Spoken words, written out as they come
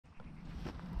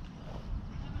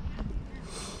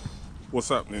What's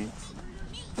happening?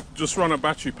 Just run a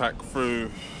battery pack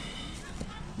through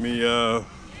me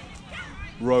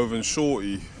Rovan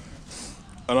shorty,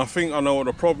 and I think I know what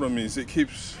the problem is. It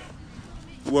keeps,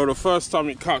 well, the first time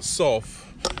it cuts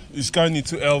off, it's going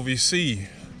into LVC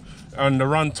and the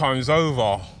run time's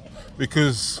over,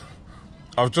 because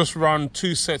I've just run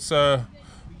 2 sets of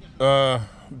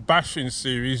bashing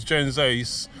series Gens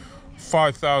Ace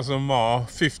 5000 mAh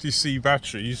 50C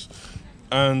batteries,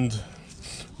 and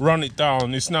run it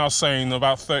down. It's now saying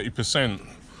about 30%,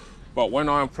 but when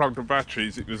I unplugged the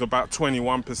batteries it was about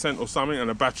 21% or something, and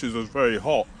the batteries was very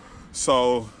hot.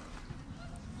 So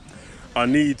I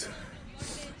need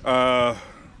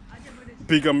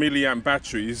bigger milliamp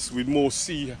batteries with more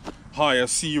higher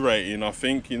C rating, I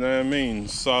think, you know what I mean?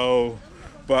 So,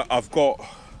 but I've got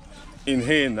in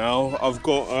here now, I've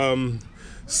got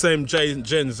same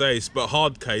Gens Ace but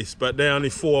hard case, but they're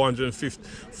only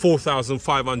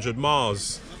 4,500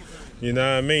 mAhs, you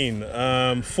know what I mean?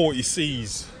 40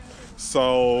 Cs.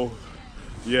 So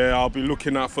yeah, I'll be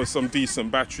looking out for some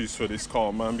decent batteries for this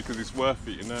car, man, because it's worth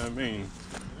it, you know what I mean?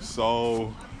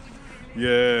 So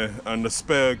yeah, and the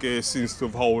spare gear seems to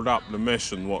have held up the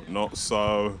mesh and whatnot.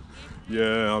 So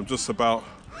yeah, I'm just about,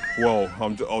 well, I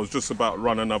was just about to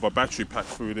run another battery pack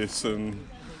through this and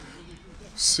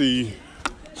see,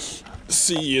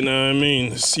 you know what I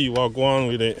mean, see what I go on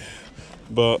with it.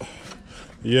 But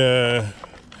yeah,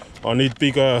 I need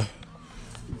bigger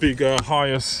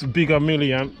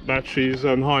milliamp batteries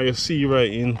and higher C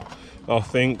rating, I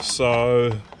think.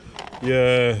 So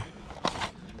yeah,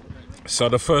 so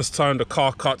the first time the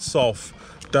car cuts off,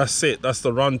 that's it, that's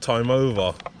the run time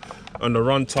over, and the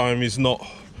run time is not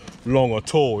long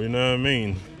at all, you know what I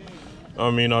mean?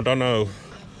 I don't know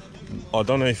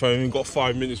if I even got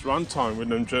 5 minutes run time with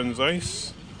them Gens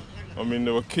Ace. I mean,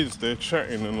 there were kids there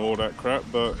chatting and all that crap,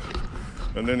 but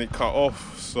and then it cut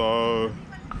off. So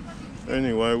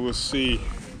anyway, we'll see.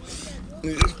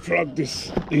 Let's plug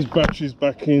these batteries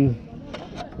back in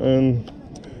and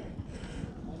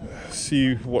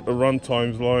see what the run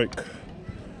time's like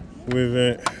with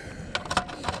it.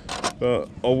 But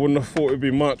I wouldn't have thought it'd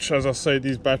be much. As I say,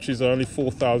 these batteries are only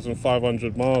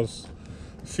 4,500 mAhs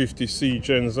 50C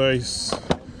Gens Ace,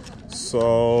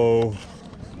 so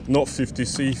not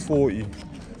 50C,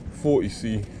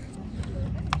 40C.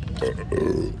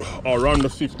 I run the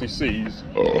 50Cs.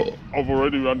 I've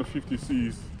already run the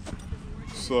 50Cs,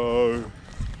 so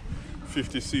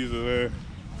 50Cs are there.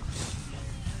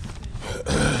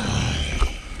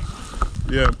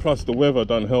 Yeah, plus the weather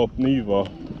don't help neither.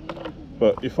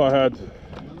 But if I had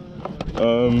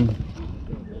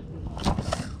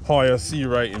higher C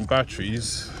rating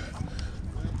batteries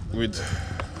with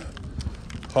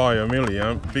higher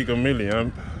milliamp, bigger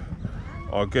milliamp,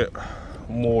 I'll get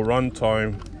more run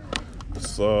time.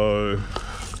 So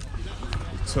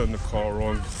turn the car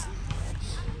on.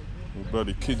 The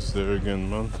bloody kids there again,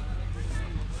 man.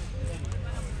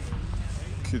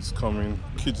 Kids coming,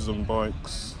 kids on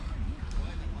bikes.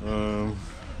 Turn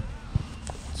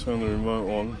the remote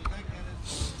on,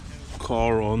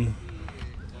 car on.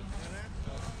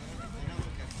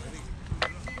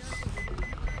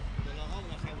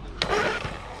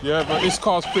 Yeah, but this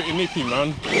car's pretty nippy,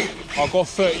 man. I got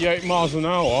 38 miles an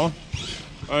hour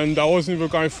and I wasn't even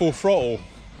going full throttle.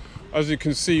 As you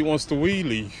can see, it wants to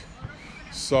wheelie.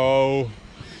 So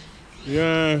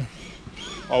yeah,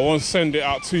 I won't send it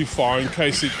out too far in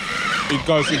case it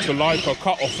goes into LiPo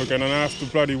cut off again and I have to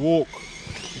bloody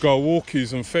go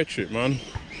walkies and fetch it, man.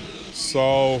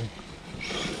 So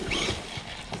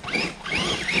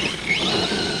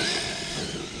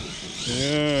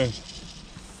yeah,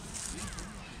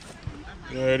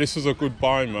 this is a good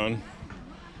buy, man.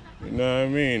 You know what I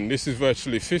mean? This is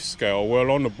virtually 5th scale.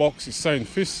 Well, on the box it's saying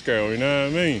 5th scale, you know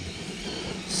what I mean?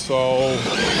 So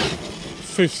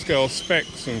 5th scale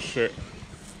specs and shit.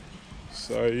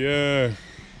 So yeah,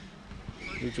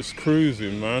 we're just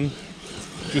cruising, man.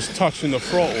 Just touching the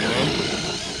throttle, man.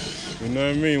 You know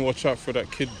what I mean? Watch out for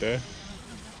that kid there.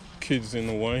 Kid's in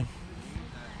the way.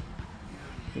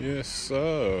 Yes,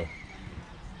 sir.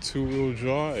 2-wheel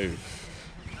drive.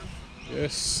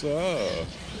 Yes, sir.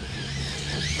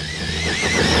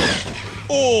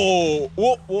 Oh!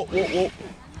 Whoop.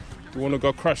 You want to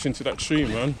go crash into that tree,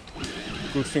 man?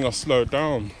 Good thing I slowed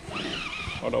down.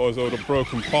 Otherwise, all the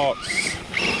broken parts.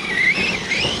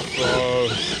 So,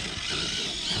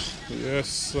 yes,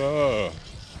 sir.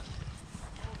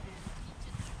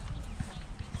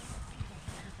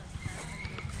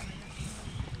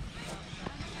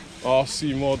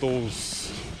 RC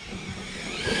models.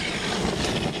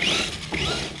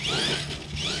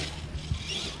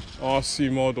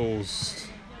 RC models.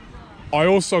 I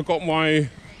also got my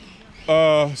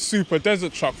Super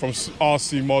Desert truck from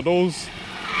RC Models.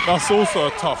 That's also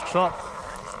a tough truck.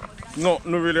 Not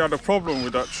really had a problem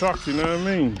with that truck, you know what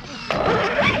I mean?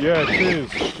 Yeah, it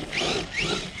is.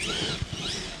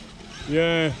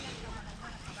 Yeah.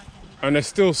 And they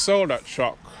still sell that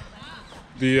truck.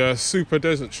 The Super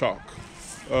Desert truck.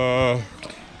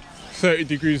 30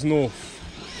 degrees north.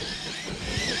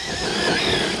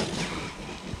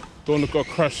 Don't want to go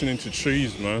crashing into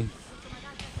trees, man.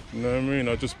 You know what I mean?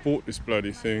 I just bought this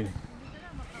bloody thing.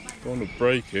 Don't want to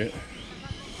break it.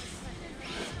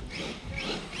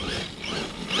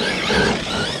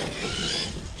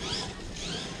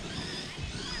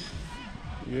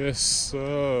 Yes,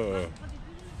 sir.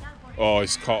 Oh,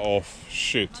 it's cut off.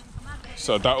 Shit.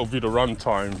 So that'll be the run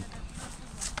time.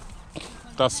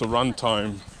 That's the run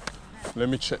time. Let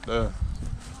me check the.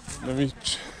 Let me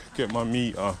get my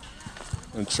meter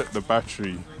and check the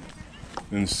battery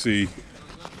and see.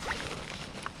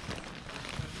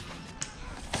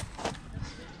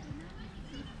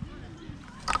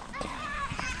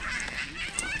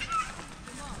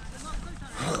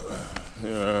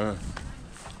 Yeah.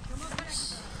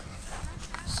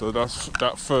 So that's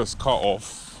that first cut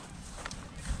off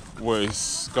where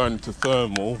it's going to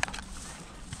thermal.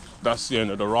 That's the end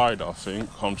of the ride, I think.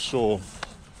 I'm sure.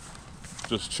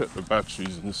 Just check the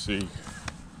batteries and see.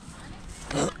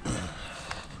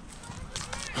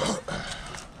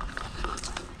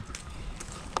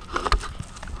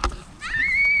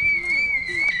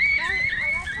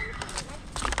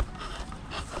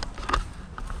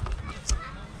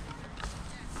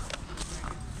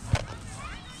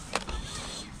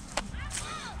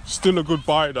 Still a good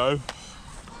bike though.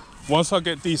 Once I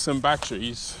get decent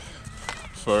batteries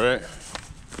for it,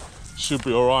 should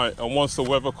be all right. And once the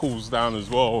weather cools down as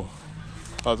well,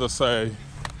 as I say,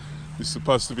 it's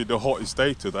supposed to be the hottest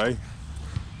day today.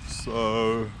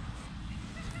 So,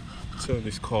 turn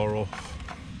this car off.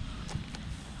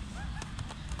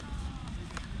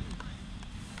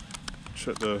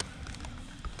 Check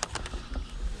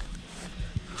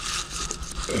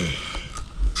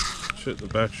the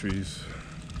batteries.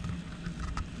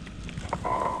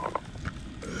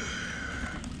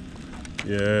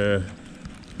 Yeah,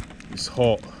 it's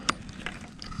hot.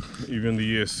 Even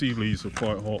the ESC leads are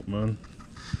quite hot, man.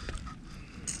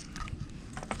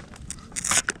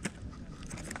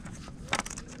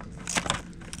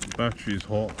 The battery is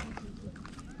hot.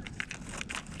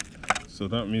 So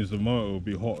that means the motor will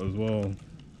be hot as well.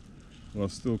 But I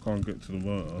still can't get to the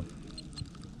motor.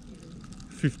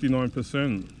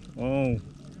 59%. Oh,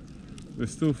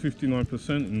 there's still 59%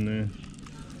 in there.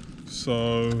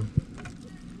 So,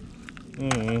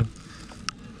 oh,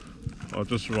 I'll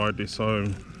just ride this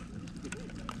home.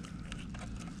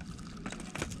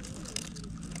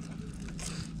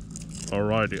 I'll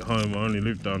ride it home. I only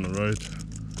live down the road.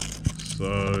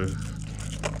 So,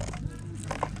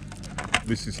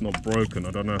 this is not broken.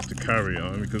 I don't have to carry it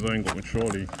home because I ain't got my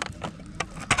trolley.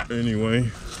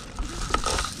 Anyway,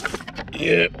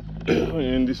 yeah, I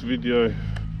end this video.